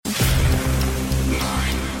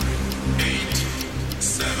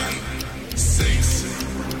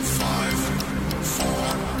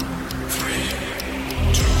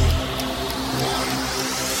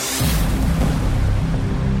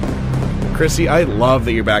Krissy, I love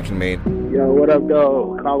that you're back in Maine. Yo, what up,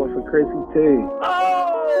 though? Calling for Krissy T.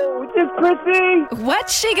 Oh, it's Krissy.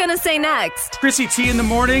 What's she gonna say next? Krissy T in the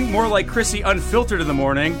morning, more like Krissy Unfiltered in the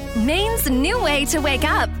morning. Maine's new way to wake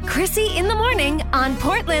up. Krissy in the morning on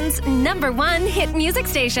Portland's #1 hit music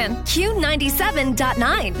station,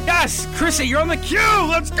 Q97.9. Yes, Krissy, you're on the queue.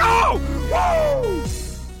 Let's go. Woo!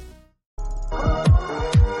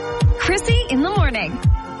 Krissy in the morning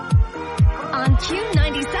on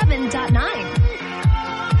Q97.9.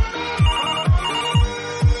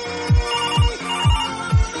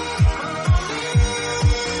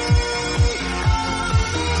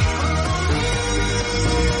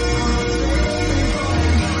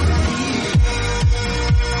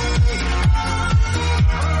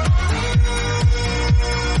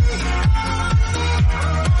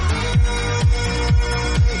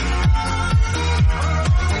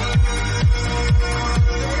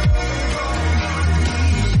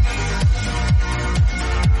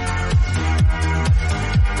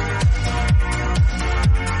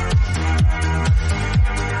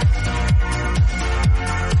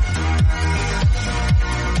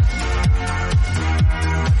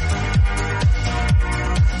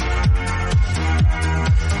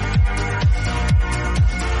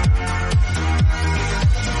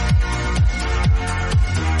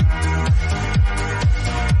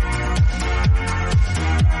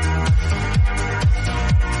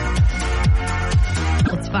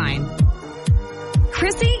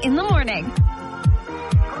 Krissy in the morning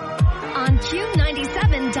on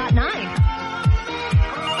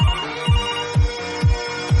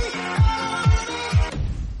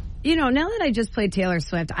Q97.9. You know, now that I just played Taylor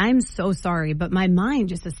Swift, I'm so sorry, but my mind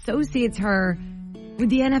just associates her with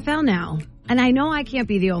the NFL now. And I know I can't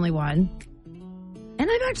be the only one. And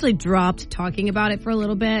I've actually dropped talking about it for a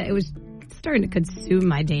little bit. It was starting to consume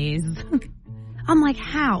my days. I'm like,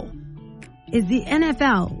 how is the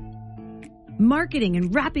NFL marketing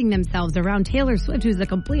and wrapping themselves around Taylor Swift, who's the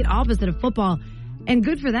complete opposite of football, and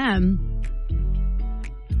good for them?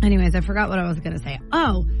 Anyways, I forgot what I was going to say.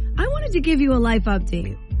 Oh, I wanted to give you a life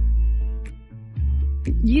update.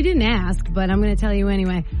 You didn't ask, but I'm going to tell you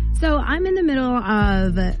anyway. So I'm in the middle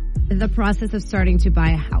of the process of starting to buy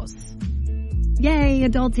a house. Yay,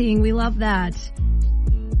 adulting. We love that.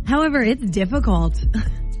 However, it's difficult.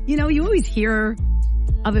 You know, you always hear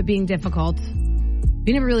of it being difficult.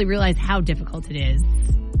 You never really realize how difficult it is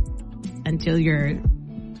until you're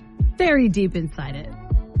very deep inside it.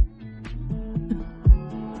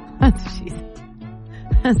 That's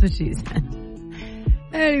what she said.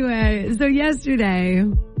 Anyway, so yesterday,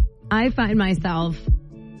 I find myself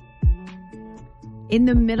in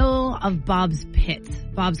the middle of Bob's Pit,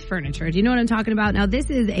 Bob's Furniture. Do you know what I'm talking about? Now, this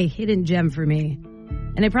is a hidden gem for me.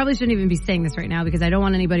 And I probably shouldn't even be saying this right now because I don't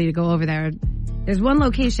want anybody to go over there. There's one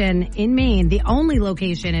location in Maine, the only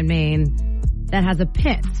location in Maine that has a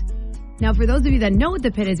pit. Now, for those of you that know what the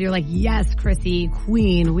pit is, you're like, yes, Krissy,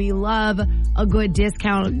 queen. We love a good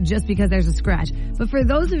discount just because there's a scratch. But for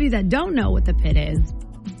those of you that don't know what the pit is,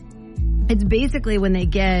 it's basically when they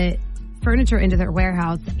get furniture into their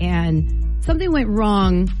warehouse and something went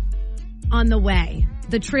wrong on the way.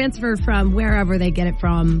 The transfer from wherever they get it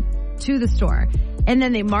from to the store. And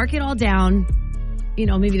then they mark it all down. You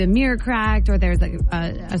know, maybe the mirror cracked or there's like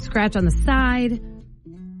a scratch on the side.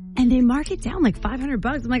 And they mark it down like $500.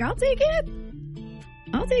 I'm like, I'll take it.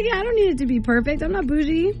 I don't need it to be perfect. I'm not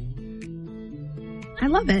bougie. I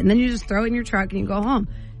love it. And then you just throw it in your truck and you go home.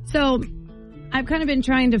 So I've kind of been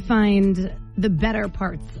trying to find the better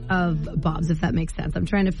parts of Bob's, if that makes sense. I'm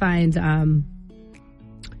trying to find,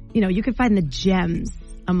 you know, you can find the gems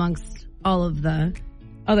amongst all of the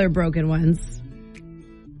other broken ones.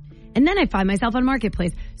 And then I find myself on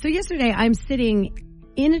Marketplace. So yesterday I'm sitting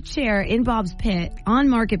in a chair in Bob's Pit on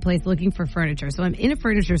Marketplace looking for furniture. So I'm in a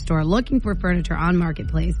furniture store looking for furniture on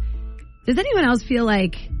Marketplace. Does anyone else feel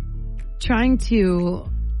like trying to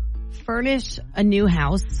furnish a new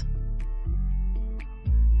house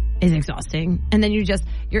is exhausting? And then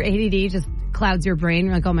your ADD just clouds your brain.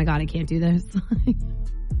 You're like, oh my God, I can't do this.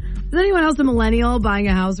 Is anyone else a millennial buying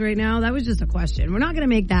a house right now? That was just a question. We're not going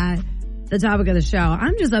to make that the topic of the show.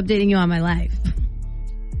 I'm just updating you on my life.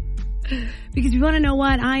 Because you want to know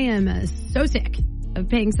what? I am so sick of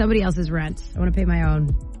paying somebody else's rent. I want to pay my own.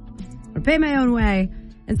 I want to pay my own way.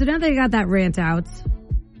 And so now that I got that rant out,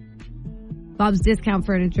 Bob's Discount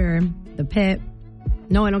Furniture, the Pit.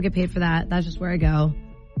 No, I don't get paid for that. That's just where I go.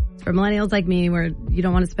 It's for millennials like me where you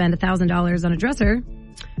don't want to spend $1,000 on a dresser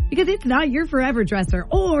because it's not your forever dresser,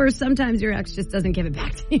 or sometimes your ex just doesn't give it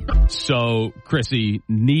back to you. So, Krissy,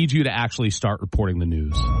 need you to actually start reporting the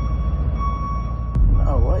news.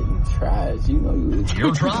 Oh, what? You trash. You know you.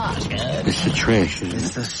 You're trash, man. It's the trash.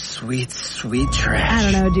 It's the sweet, sweet trash.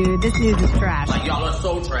 I don't know, dude. This news is trash. Like, y'all are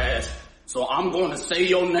so trash. So I'm going to say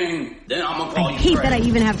your name, then I'm going to call you I hate trash. that I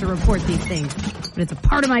even have to report these things, but it's a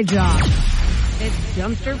part of my job. It's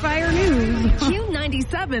Dumpster Fire News.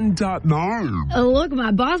 Q97.9. Look,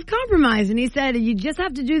 my boss compromised, and he said, you just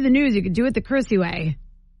have to do the news. You could do it the Krissy way.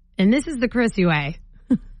 And this is the Krissy way.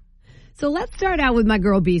 So let's start out with my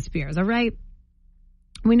girl B. Spears, all right?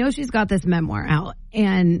 We know she's got this memoir out,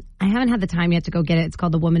 and I haven't had the time yet to go get it. It's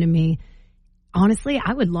called The Woman in Me. Honestly,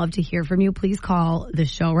 I would love to hear from you. Please call the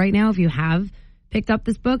show right now if you have picked up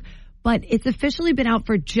this book. But it's officially been out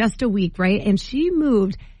for just a week, right? And she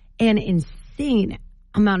moved an insane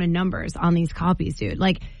amount of numbers on these copies, dude.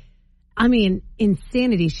 Like, I mean,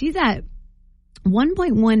 insanity. She's at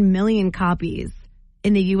 1.1 million copies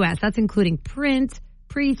in the U.S. That's including print,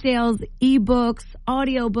 pre-sales, ebooks,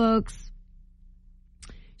 audiobooks.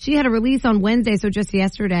 She had a release on Wednesday, so just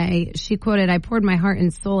yesterday, she quoted, "I poured my heart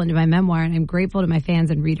and soul into my memoir, and I'm grateful to my fans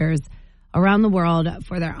and readers around the world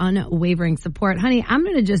for their unwavering support." Honey, I'm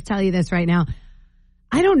going to just tell you this right now.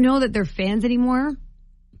 I don't know that they're fans anymore.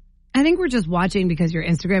 I think we're just watching because your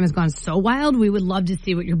Instagram has gone so wild. We would love to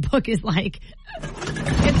see what your book is like.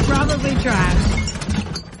 It's probably trash.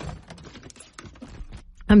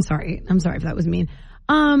 I'm sorry if that was mean.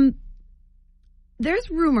 There's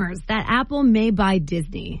rumors that Apple may buy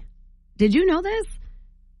Disney. Did you know this?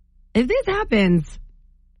 If this happens,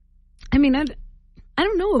 I mean, I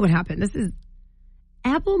don't know what would happen.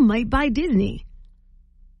 Apple might buy Disney.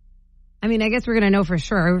 I mean, I guess we're going to know for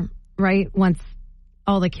sure, right? Once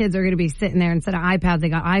all the kids are going to be sitting there instead of iPads, they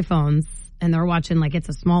got iPhones and they're watching like It's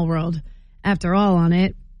a Small World after all on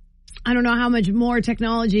it. I don't know how much more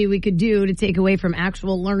technology we could do to take away from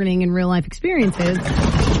actual learning and real life experiences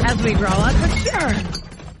as we grow up, but sure.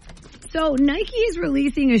 So Nike is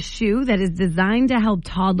releasing a shoe that is designed to help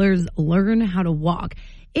toddlers learn how to walk.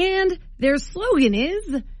 And their slogan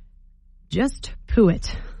is, "Just poo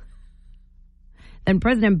it." Then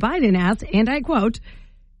President Biden asked, and I quote,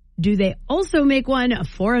 "Do they also make one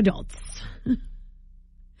for adults?"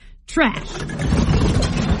 Trash.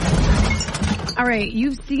 All right,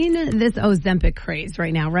 you've seen this Ozempic craze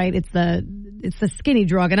right now, right? It's the skinny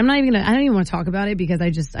drug, and I don't even want to talk about it because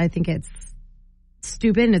I think it's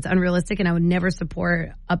stupid and it's unrealistic, and I would never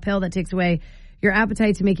support a pill that takes away your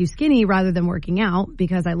appetite to make you skinny rather than working out,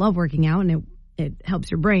 because I love working out and it helps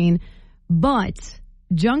your brain. But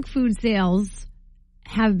junk food sales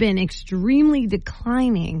have been extremely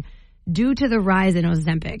declining due to the rise in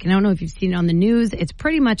Ozempic. And I don't know if you've seen it on the news. It's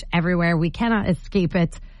pretty much everywhere. We cannot escape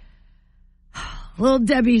it. Little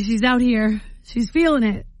Debbie, she's out here. She's feeling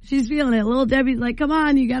it. Little Debbie's like, come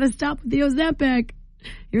on, you got to stop with the Ozempic.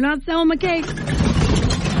 You're not selling my cake.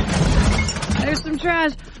 There's some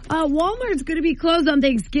trash. Walmart's going to be closed on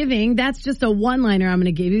Thanksgiving. That's just a one-liner I'm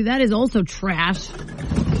going to give you. That is also trash.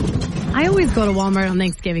 I always go to Walmart on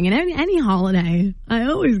Thanksgiving and any holiday. I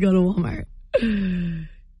always go to Walmart.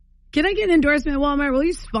 Can I get an endorsement, Walmart? Will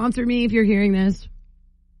you sponsor me if you're hearing this?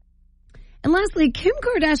 And lastly, Kim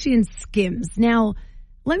Kardashian Skims. Now,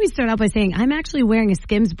 let me start out by saying I'm actually wearing a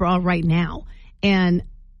Skims bra right now. And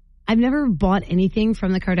I've never bought anything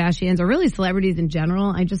from the Kardashians or really celebrities in general.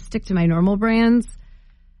 I just stick to my normal brands.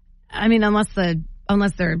 I mean, unless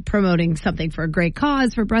they're promoting something for a great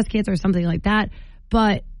cause, for breast cancer or something like that.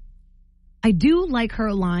 But I do like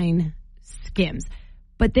her line Skims.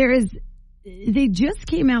 But they just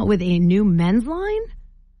came out with a new men's line.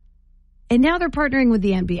 And now they're partnering with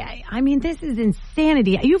the NBA. I mean, this is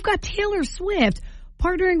insanity. You've got Taylor Swift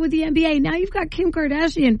partnering with the NBA. Now you've got Kim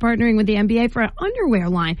Kardashian partnering with the NBA for an underwear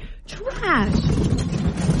line. Trash.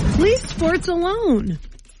 Leave sports alone.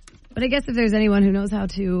 But I guess if there's anyone who knows how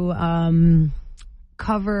to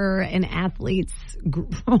cover an athlete's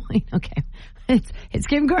groin, okay, it's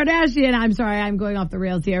Kim Kardashian. I'm sorry, I'm going off the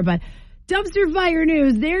rails here, but Dumpster Fire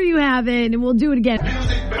News, there you have it, and we'll do it again.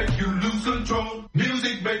 Music make you lose control.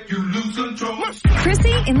 Music make you lose control.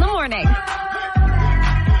 Krissy in the morning.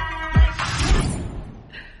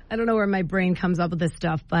 I don't know where my brain comes up with this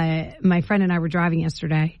stuff, but my friend and I were driving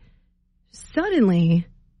yesterday. Suddenly,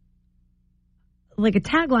 like a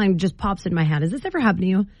tagline just pops in my head. Has this ever happened to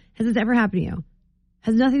you? Has this ever happened to you?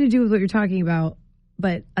 Has nothing to do with what you're talking about,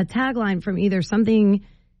 but a tagline from either something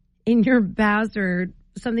in your past or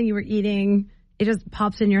something you were eating, it just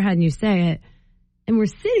pops in your head and you say it. And we're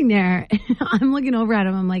sitting there, and I'm looking over at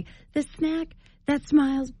him. I'm like, the snack that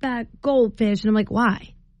smiles back, goldfish. And I'm like,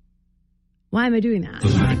 why? Why am I doing that? The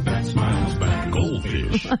snack that smiles back,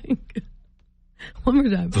 goldfish. One more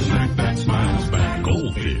time. The snack that smiles back,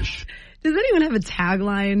 goldfish. Does anyone have a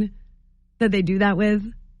tagline that they do that with?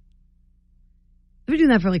 I've been doing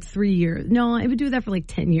that for like 3 years. No, I've been doing that for like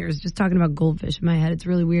 10 years, just talking about goldfish in my head. It's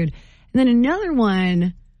really weird. And then another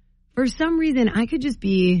one, for some reason, I could just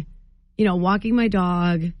be, walking my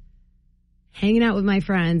dog, hanging out with my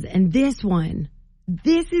friends. And this one,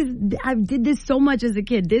 I did this so much as a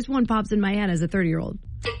kid. This one pops in my head as a 30-year-old.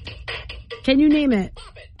 Can you name it?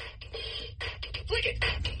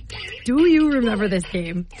 Do you remember this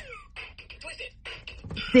game?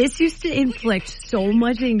 This used to inflict so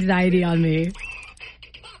much anxiety on me.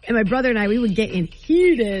 And my brother and I, we would get in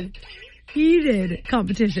heated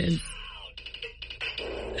competitions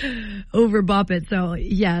over Bop It. So,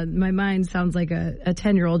 yeah, my mind sounds like a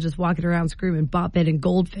 10-year-old just walking around screaming Bop It and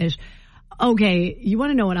Goldfish. Okay, you want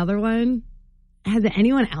to know another one? Has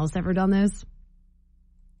anyone else ever done this?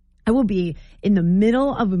 I will be in the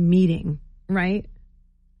middle of a meeting, right?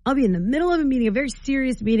 I'll be in the middle of a meeting, a very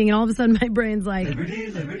serious meeting, and all of a sudden my brain's like, liberty,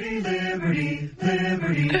 liberty, liberty,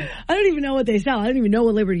 liberty. I don't even know what they sell. I don't even know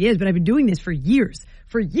what liberty is, but I've been doing this for years.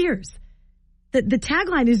 The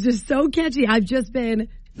tagline is just so catchy. I've just been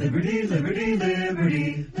liberty, liberty,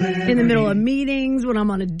 liberty, liberty. In the middle of meetings, when I'm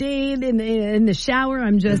on a date, in the shower,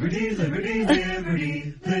 I'm just liberty, liberty,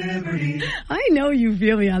 liberty, liberty. I know you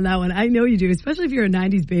feel me on that one. I know you do, especially if you're a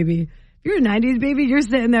 90s baby. If you're a 90s baby, you're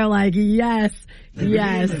sitting there like, yes, liberty,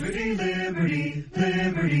 yes. Liberty, liberty,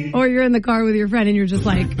 liberty. Or you're in the car with your friend and you're just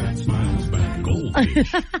like,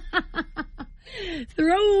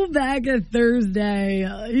 throwback a Thursday.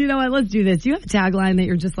 You know what? Let's do this. You have a tagline that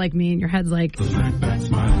you're just like me and your head's like,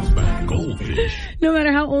 no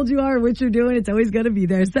matter how old you are or what you're doing, it's always going to be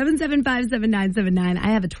there. 775-7979.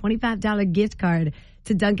 I have a $25 gift card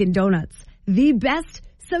to Dunkin' Donuts. The best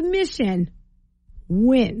submission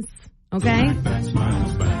wins. Okay?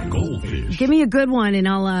 Give me a good one and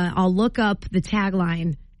I'll look up the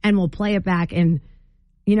tagline and we'll play it back. And,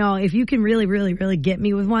 if you can really, really, really get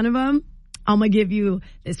me with one of them, I'm going to give you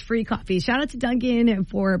this free coffee. Shout out to Dunkin'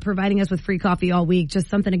 for providing us with free coffee all week. Just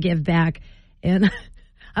something to give back. And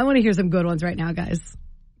I want to hear some good ones right now, guys.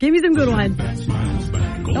 Give me some good ones.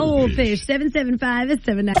 Goldfish,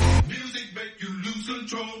 775-79. Music make you lose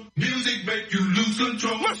control. Music make you lose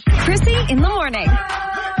control. Krissy in the morning.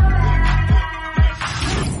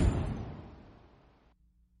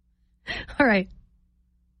 All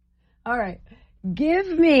right. Give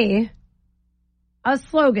me a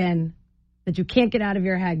slogan that you can't get out of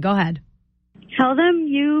your head. Go ahead. Tell them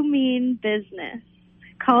you mean business.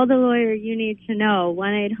 Call the lawyer you need to know.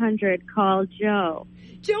 1-800-CALL-JOE.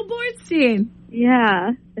 Joe Bornstein.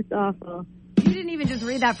 Yeah, it's awful. You didn't even just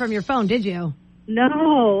read that from your phone, did you?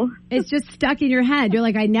 No. It's just stuck in your head. You're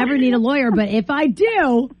like, I never need a lawyer, but if I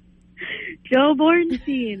do. Joe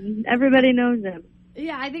Bornstein. Everybody knows him.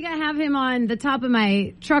 Yeah, I think I have him on the top of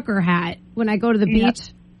my trucker hat when I go to the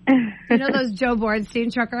beach. You know those Joe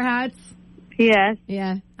Bornstein trucker hats? Yes.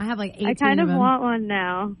 Yeah, I have like 18 I kind of them. want one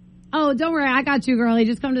now. Oh, don't worry. I got you, girlie.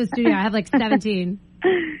 Just come to the studio. I have like 17.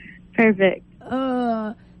 Perfect.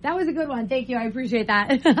 That was a good one. Thank you. I appreciate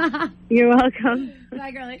that. You're welcome.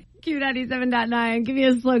 Bye, girlie. Q97.9. Give me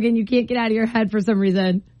a slogan you can't get out of your head for some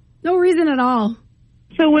reason. No reason at all.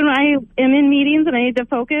 So when I am in meetings and I need to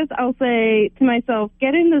focus, I'll say to myself,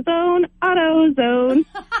 get in the zone, auto zone.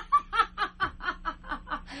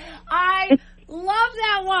 I love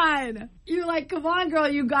that one. You're like, come on, girl,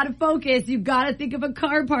 you got to focus. You got to think of a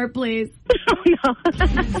car part, please. Oh, no.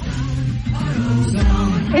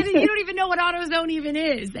 And then you don't even know what AutoZone even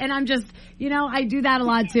is. And I'm just, I do that a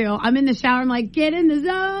lot too. I'm in the shower. I'm like, get in the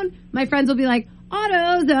zone. My friends will be like,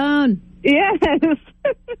 AutoZone. Yes.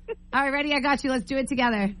 All right, ready? I got you. Let's do it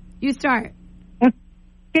together. You start.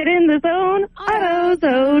 Get in the zone,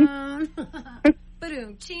 AutoZone.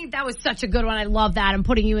 Boom. Gee, that was such a good one. I love that. I'm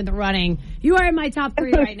putting you in the running. You are in my top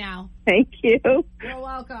 3 right now. Thank you. You're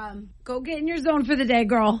welcome. Go get in your zone for the day,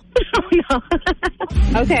 girl. Oh,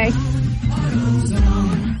 no. Okay.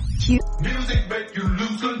 Music make you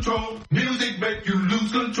lose control. Music make you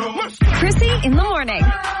lose control. Krissy in the morning.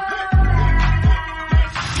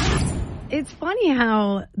 It's funny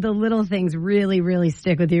how the little things really, really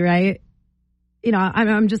stick with you, right?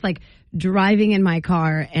 I'm just like driving in my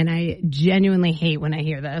car, and I genuinely hate when I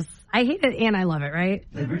hear this. I hate it and I love it, right?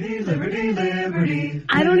 Liberty, liberty, liberty.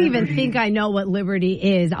 I don't even think I know what liberty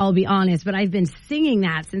is, I'll be honest, but I've been singing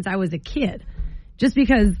that since I was a kid just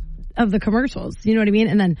because of the commercials. You know what I mean?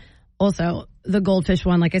 And then also the goldfish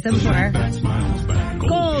one, like I said before.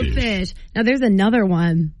 Goldfish. Now there's another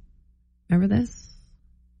one. Remember this?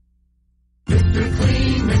 Mr.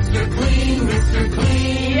 Clean, Mr. Clean, Mr.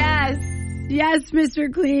 Clean. Yes,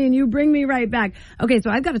 Mr. Clean. You bring me right back. Okay, so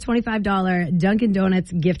I've got a $25 Dunkin'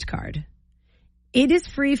 Donuts gift card. It is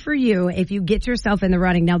free for you if you get yourself in the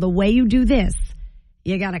running. Now, the way you do this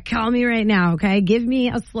you got to call me right now, okay? Give me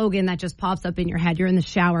a slogan that just pops up in your head. You're in the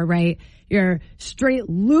shower, right? You're straight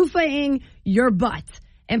loofahing your butt.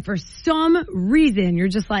 And for some reason, you're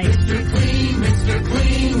just like, Mr. Clean, Mr.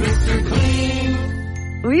 Clean, Mr.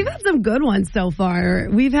 Clean. We've had some good ones so far.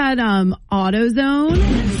 We've had AutoZone.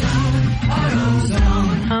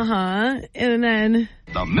 And then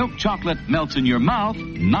the milk chocolate melts in your mouth,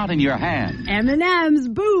 not in your hand. M&M's.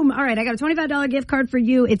 Boom. All right, I got a $25 gift card for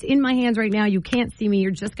you. It's in my hands right now. You can't see me.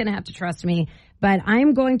 You're just going to have to trust me. But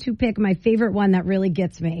I'm going to pick my favorite one that really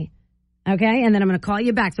gets me. Okay? And then I'm going to call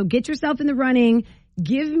you back. So get yourself in the running.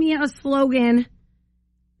 Give me a slogan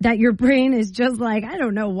that your brain is just like, I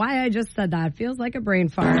don't know why I just said that. It feels like a brain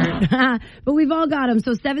fart. But we've all got them.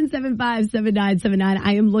 So 775-7979.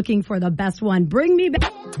 I am looking for the best one. Bring me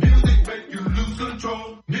back. Music make you lose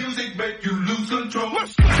control. Music make you lose control.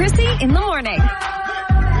 Krissy in the morning.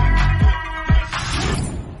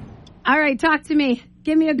 All right, talk to me.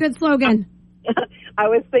 Give me a good slogan. I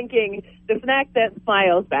was thinking the snack that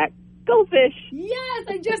smiles back. Goldfish. Yes,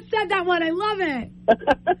 I just said that one. I love it.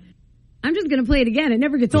 I'm just going to play it again. It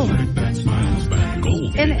never gets old.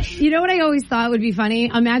 And you know what I always thought would be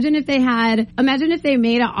funny? Imagine if they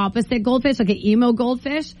made an opposite goldfish, like an emo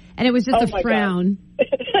goldfish, and it was just a frown.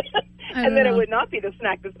 And then it would not be the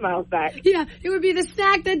snack that smiles back. Yeah, it would be the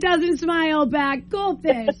snack that doesn't smile back.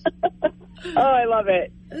 Goldfish. Oh, I love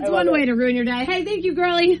it. That's one way to ruin your day. Hey, thank you,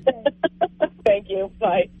 girlie. Thank you.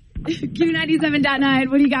 Bye. Q97.9.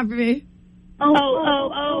 What do you got for me?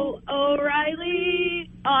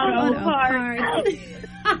 O'Reilly Auto Parts.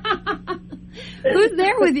 Who's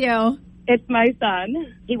there with you? It's my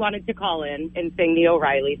son. He wanted to call in and sing the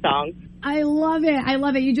O'Reilly song. I love it. I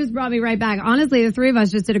love it. You just brought me right back. Honestly, the three of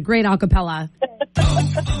us just did a great a cappella.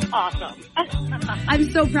 Awesome.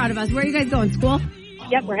 I'm so proud of us. Where are you guys going? School?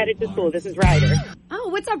 Yep, we're headed to school. This is Ryder. Oh,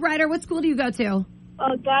 what's up, Ryder? What school do you go to?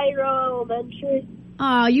 Gyro Elementary.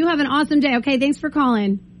 Oh, you have an awesome day. Okay, thanks for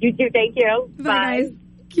calling. You too. Thank you. Bye, guys.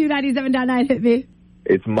 Q97.9 hit me.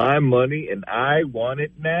 It's my money and I want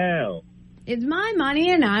it now. It's my money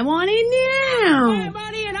and I want it now. My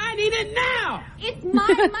money and I need it now. It's my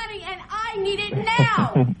money and I need it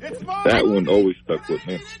now. It's my That one always stuck with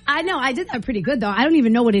me. I know. I did that pretty good, though. I don't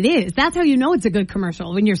even know what it is. That's how you know it's a good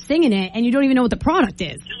commercial, when you're singing it and you don't even know what the product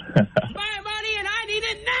is. my money and I need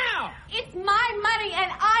it now. It's my money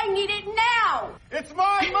and I need it now. It's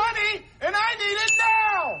my money and I need it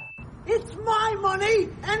now. It's my money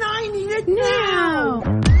and I need it now.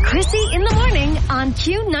 Krissy in the morning on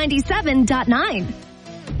Q97.9.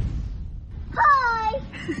 Hi.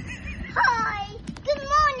 Hi. Good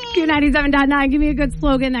morning. Q97.9. Give me a good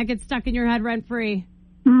slogan that gets stuck in your head rent free.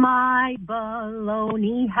 My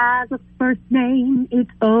baloney has a first name.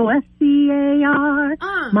 It's OSCAR.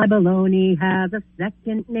 My baloney has a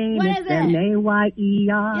second name. What it's is it?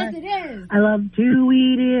 MAYER. Yes, it is. I love to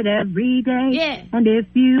eat it every day. Yeah. And if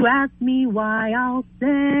you ask me why, I'll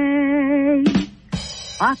say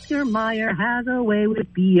Oscar Mayer has a way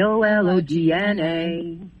with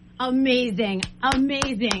BOLOGNA. Amazing.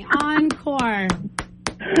 Amazing. Encore.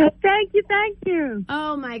 Thank you.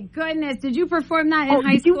 Oh, my goodness. Did you perform that in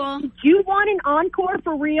high school? Did you want an encore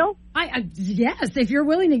for real? Yes, if you're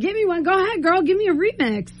willing to give me one. Go ahead, girl. Give me a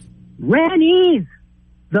remix. Rennie's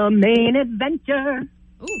The Main Adventure.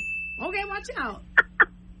 Ooh, okay, watch out.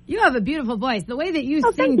 You have a beautiful voice. The way that you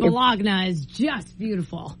sing thank you. Bologna is just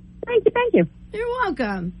beautiful. Thank you. You're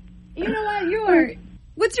welcome. You know what?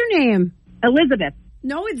 What's your name? Elizabeth.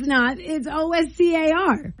 No, it's not. It's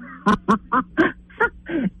OSCAR.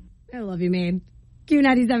 I love you, man.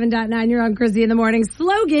 Q97.9, you're on Krissy in the morning.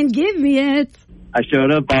 Slogan, give me it. I should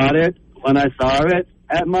have bought it when I saw it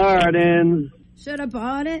at Martin's. Should have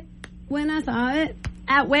bought it when I saw it.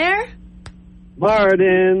 At where?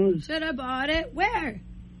 Martin's. Should have bought it where?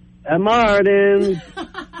 At Martin's.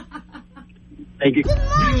 Thank you.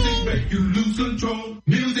 Music make you lose control.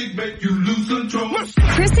 Music make you lose control.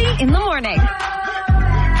 Krissy in the morning.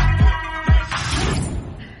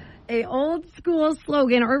 A old school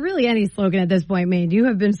slogan, or really any slogan at this point, Maine. You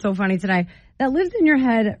have been so funny today. That lives in your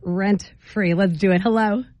head rent free. Let's do it.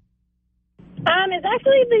 Hello. It's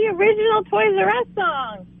actually the original Toys R Us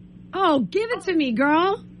song. Oh, give it to me,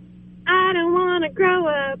 girl. I don't want to grow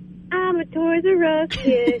up. I'm a Toys R Us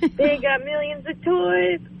kid. They got millions of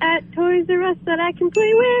toys at Toys R Us that I can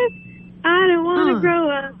play with. I don't want to grow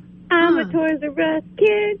up. I'm a Toys R Us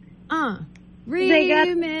kid.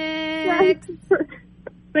 Remix.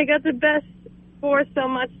 They got the best for so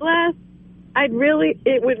much less. It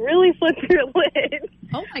would really flip your lid.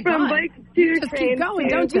 Oh my From God. bikes to Just trains keep going,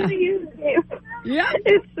 to don't you? video games. Yeah.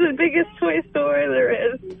 It's the biggest toy store there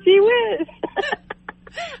is. Gee whiz.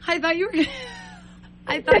 I thought you were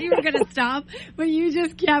I thought you were going to stop, but you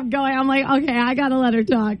just kept going. I'm like, okay, I got to let her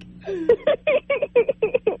talk.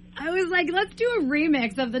 I was like, let's do a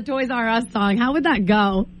remix of the Toys R Us song. How would that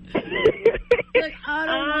go? Like, I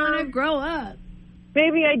don't want to grow up.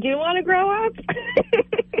 Maybe I do want to grow up.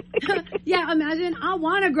 Yeah, imagine, I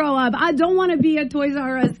want to grow up. I don't want to be a Toys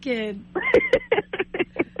R Us kid.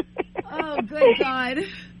 Oh, good God.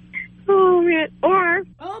 Oh, man. Or.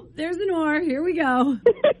 Oh, there's an or. Here we go.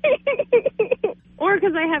 Or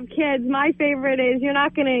because I have kids, my favorite is you're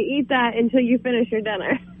not going to eat that until you finish your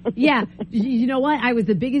dinner. Yeah. You know what? I was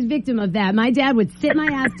the biggest victim of that. My dad would sit my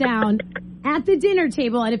ass down at the dinner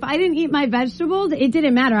table, and if I didn't eat my vegetables, it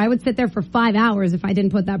didn't matter. I would sit there for 5 hours if I didn't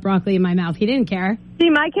put that broccoli in my mouth. He didn't care. See,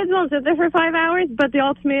 my kids won't sit there for 5 hours, but the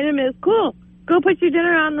ultimatum is, cool, go put your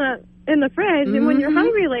dinner in the fridge, and when you're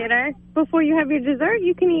hungry later, before you have your dessert,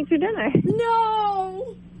 you can eat your dinner.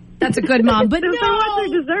 No! That's a good mom, but if no! they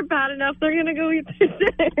want their dessert bad enough, they're going to go eat their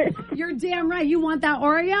dinner. You're damn right. You want that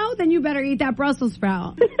Oreo? Then you better eat that Brussels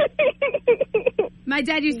sprout. My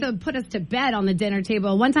dad used to put us to bed on the dinner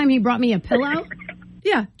table. One time he brought me a pillow.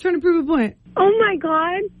 Yeah, trying to prove a point. Oh, my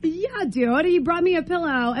God. Yeah, dude. He brought me a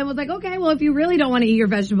pillow and was like, okay, well, if you really don't want to eat your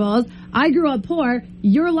vegetables, I grew up poor.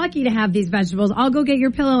 You're lucky to have these vegetables. I'll go get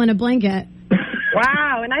your pillow and a blanket.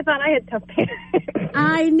 Wow, and I thought I had tough parents.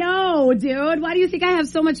 I know, dude. Why do you think I have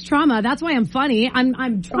so much trauma? That's why I'm funny.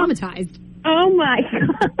 I'm traumatized. Oh, my God.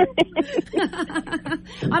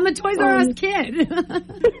 I'm a Toys R Us kid.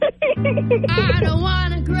 I don't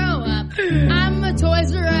want to grow up. I'm a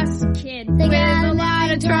Toys R Us kid. They with got a lot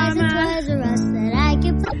of trauma. Toys R Us that I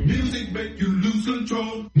can play. Music make you lose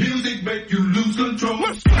control. Music make you lose control.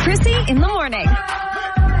 Krissy in the morning.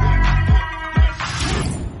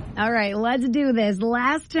 All right, let's do this.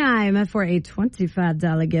 Last time for a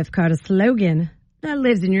 $25 gift card, a slogan that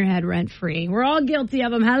lives in your head rent-free. We're all guilty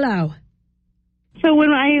of them. Hello. So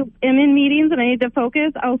when I am in meetings and I need to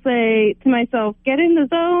focus, I'll say to myself, get in the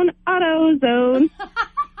zone, auto zone.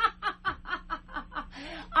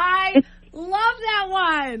 I love that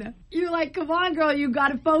one. You're like, come on, girl, you got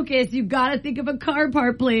to focus. You got to think of a car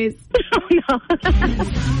part, please. Oh, no.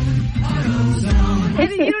 And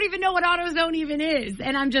then you don't even know what AutoZone even is.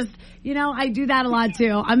 And I'm just, I do that a lot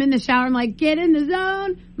too. I'm in the shower. I'm like, get in the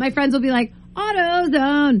zone. My friends will be like,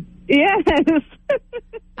 AutoZone. Yes.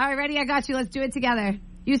 All right, ready? I got you. Let's do it together.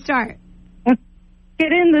 You start. Get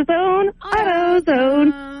in the zone,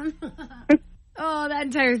 AutoZone. Oh, that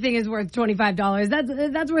entire thing is worth $25.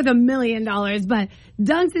 That's worth $1 million. But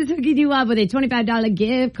Dunks is hooking you up with a $25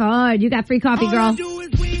 gift card. You got free coffee, girl. Woo!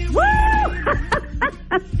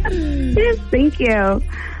 Yes, thank you.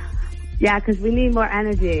 Yeah, because we need more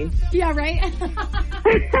energy. Yeah, right?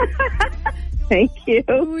 Thank you.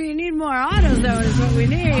 We need more AutoZone is what we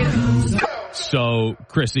need. So,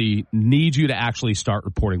 Krissy, need you to actually start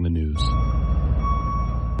reporting the news.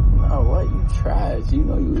 Oh, what? You trash. You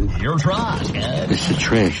know You're trash, man. It's the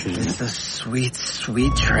trash. It's the sweet,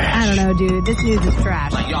 sweet trash. I don't know, dude. This news is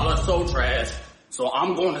trash. Like, y'all are so trash. So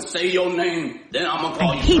I'm going to say your name, then I'm going to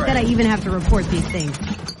call I you hate trash. that I even have to report these things,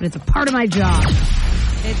 but it's a part of my job.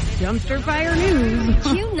 It's Dumpster Fire News.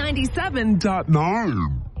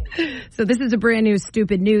 Q97.9. So this is a brand new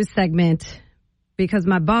stupid news segment because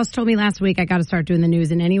my boss told me last week I got to start doing the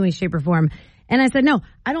news in any way, shape, or form. And I said, no,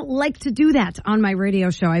 I don't like to do that on my radio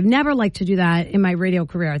show. I've never liked to do that in my radio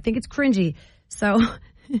career. I think it's cringy. So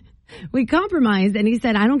we compromised, and he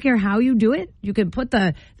said, I don't care how you do it. You can put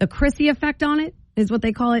the Krissy effect on it, is what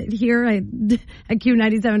they call it here at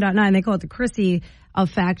Q97.9. They call it the Krissy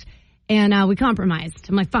effect. And we compromised.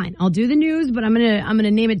 I'm like, fine, I'll do the news, but I'm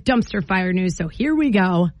gonna name it Dumpster Fire News. So here we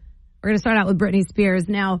go. We're gonna start out with Britney Spears.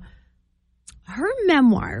 Now, her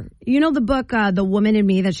memoir, the book, The Woman in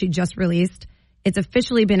Me, that she just released. It's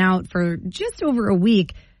officially been out for just over a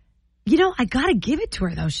week. I gotta give it to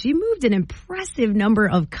her though. She moved an impressive number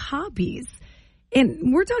of copies.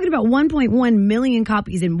 And we're talking about 1.1 million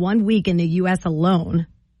copies in 1 week in the U.S. alone.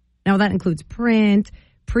 Now that includes print,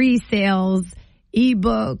 pre-sales,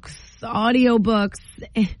 ebooks, audiobooks.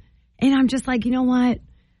 And I'm just like, you know what?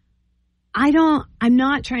 I'm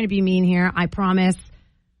not trying to be mean here. I promise.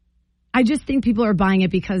 I just think people are buying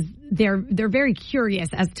it because they're very curious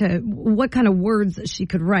as to what kind of words she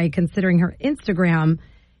could write, considering her Instagram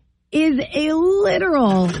is a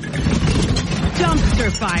literal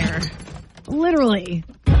dumpster fire. Literally.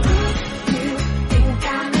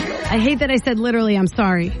 I hate that I said literally. I'm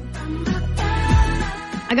sorry.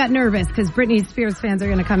 I got nervous because Britney Spears fans are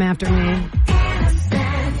going to come after me.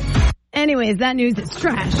 Anyways, that news is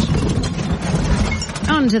trash.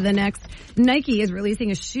 On to the next. Nike is releasing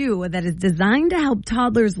a shoe that is designed to help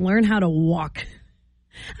toddlers learn how to walk.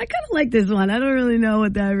 I kind of like this one. I don't really know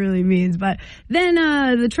what that really means. But then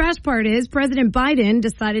the trash part is President Biden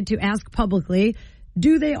decided to ask publicly,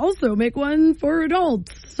 do they also make one for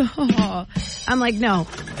adults? I'm like, no.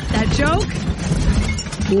 That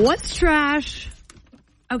joke? What's trash?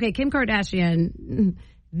 Okay, Kim Kardashian,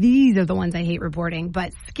 these are the ones I hate reporting.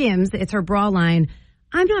 But Skims, it's her bra line.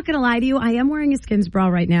 I'm not going to lie to you. I am wearing a Skims bra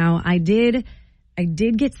right now. I did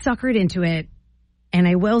get suckered into it. And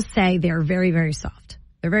I will say they're very, very soft.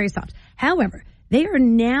 They're very soft. However, they are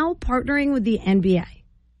now partnering with the NBA.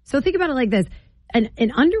 So think about it like this.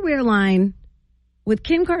 An underwear line with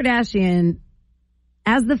Kim Kardashian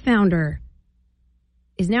as the founder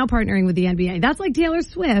is now partnering with the NBA. That's like Taylor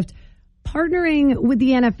Swift partnering with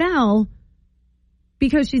the NFL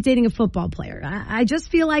because she's dating a football player. I just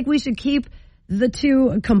feel like we should keep the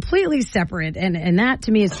two completely separate, and that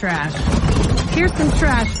to me is trash. Here's some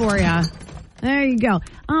trash for you. There you go.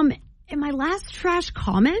 In my last trash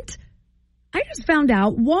comment, I just found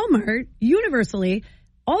out Walmart, universally,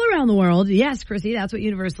 all around the world, yes, Krissy, that's what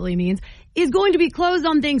universally means, is going to be closed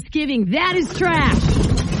on Thanksgiving. That is trash.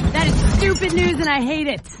 That is stupid news, and I hate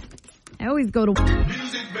it. I always go to...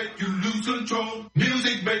 Music make you lose control.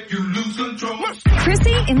 Music make you lose control.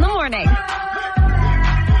 Krissy in the morning.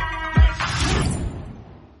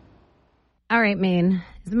 All right, Maine.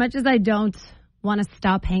 As much as I don't want to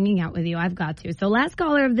stop hanging out with you, I've got to. So last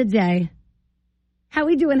caller of the day. How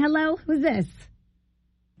we doing? Hello? Who's this?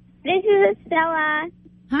 This is Estella.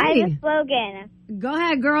 Hi. I have a slogan. Go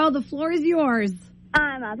ahead, girl. The floor is yours.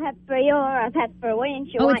 I'm a pepper, you're a pepper. Wouldn't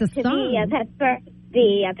you want it's a to be a pepper?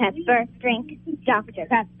 Be a pepper. Drink Dr.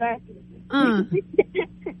 Pepper.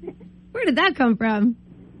 Where did that come from?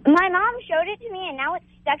 My mom showed it to me, and now it's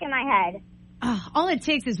stuck in my head. All it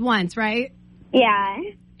takes is once, right? Yeah.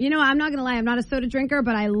 You know, I'm not going to lie. I'm not a soda drinker,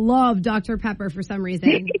 but I love Dr. Pepper for some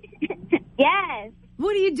reason. Yes.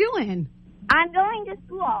 What are you doing? I'm going to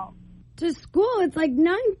school. To school? It's like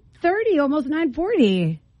 9:30, almost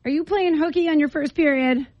 9:40. Are you playing hooky on your first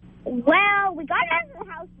period? Well, we got out of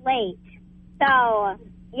the house late. So,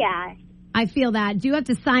 yeah. I feel that. Do you have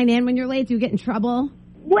to sign in when you're late? Do you get in trouble?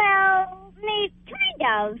 Well, maybe, kind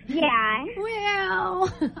of, yeah.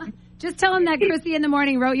 Well, just tell him that Krissy in the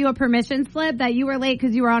morning wrote you a permission slip that you were late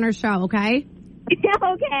because you were on her show, okay?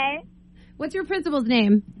 Okay. What's your principal's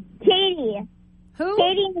name? Katie. Who?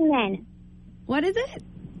 Katie Inman. What is it?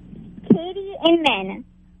 Katie Inman.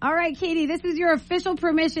 All right, Katie, this is your official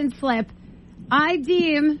permission slip. I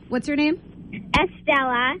deem, what's your name?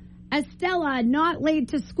 Estella, not late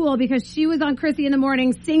to school because she was on Krissy in the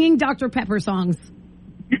morning singing Dr. Pepper songs.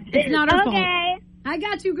 It's not her fault. Okay. I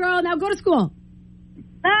got you, girl. Now go to school.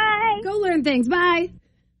 Bye. Go learn things. Bye.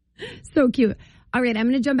 So cute. All right, I'm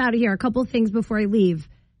going to jump out of here. A couple things before I leave.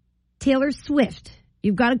 Taylor Swift,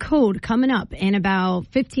 you've got a code coming up in about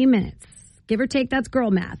 15 minutes. Give or take, that's girl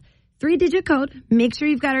math. 3-digit code. Make sure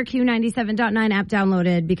you've got our Q97.9 app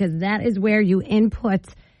downloaded because that is where you input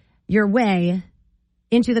your way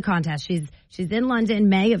into the contest. She's in London,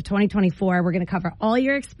 May of 2024. We're going to cover all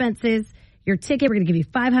your expenses, your ticket. We're going to give you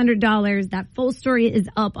 $500. That full story is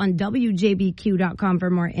up on WJBQ.com for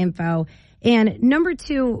more info. And number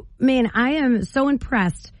two, man, I am so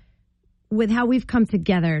impressed with how we've come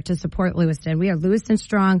together to support Lewiston. We are Lewiston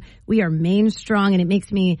strong. We are Maine strong. And it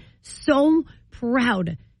makes me so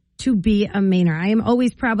proud to be a Mainer. I am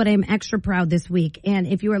always proud, but I am extra proud this week. And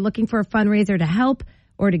if you are looking for a fundraiser to help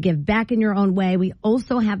or to give back in your own way, we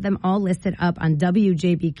also have them all listed up on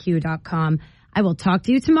WJBQ.com. I will talk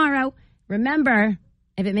to you tomorrow. Remember,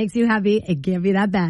 if it makes you happy, it can't be that bad.